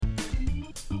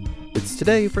It's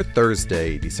today for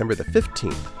Thursday, December the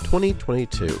 15th,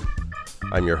 2022.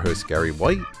 I'm your host, Gary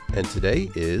White, and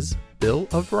today is Bill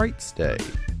of Rights Day.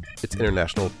 It's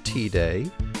International Tea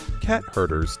Day, Cat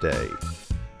Herders Day,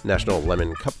 National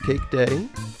Lemon Cupcake Day,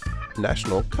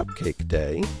 National Cupcake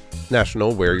Day,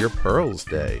 National Wear Your Pearls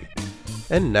Day,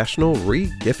 and National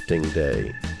Re-Gifting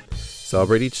Day.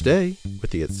 Celebrate each day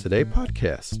with the It's Today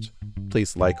podcast.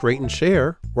 Please like, rate, and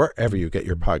share wherever you get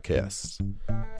your podcasts.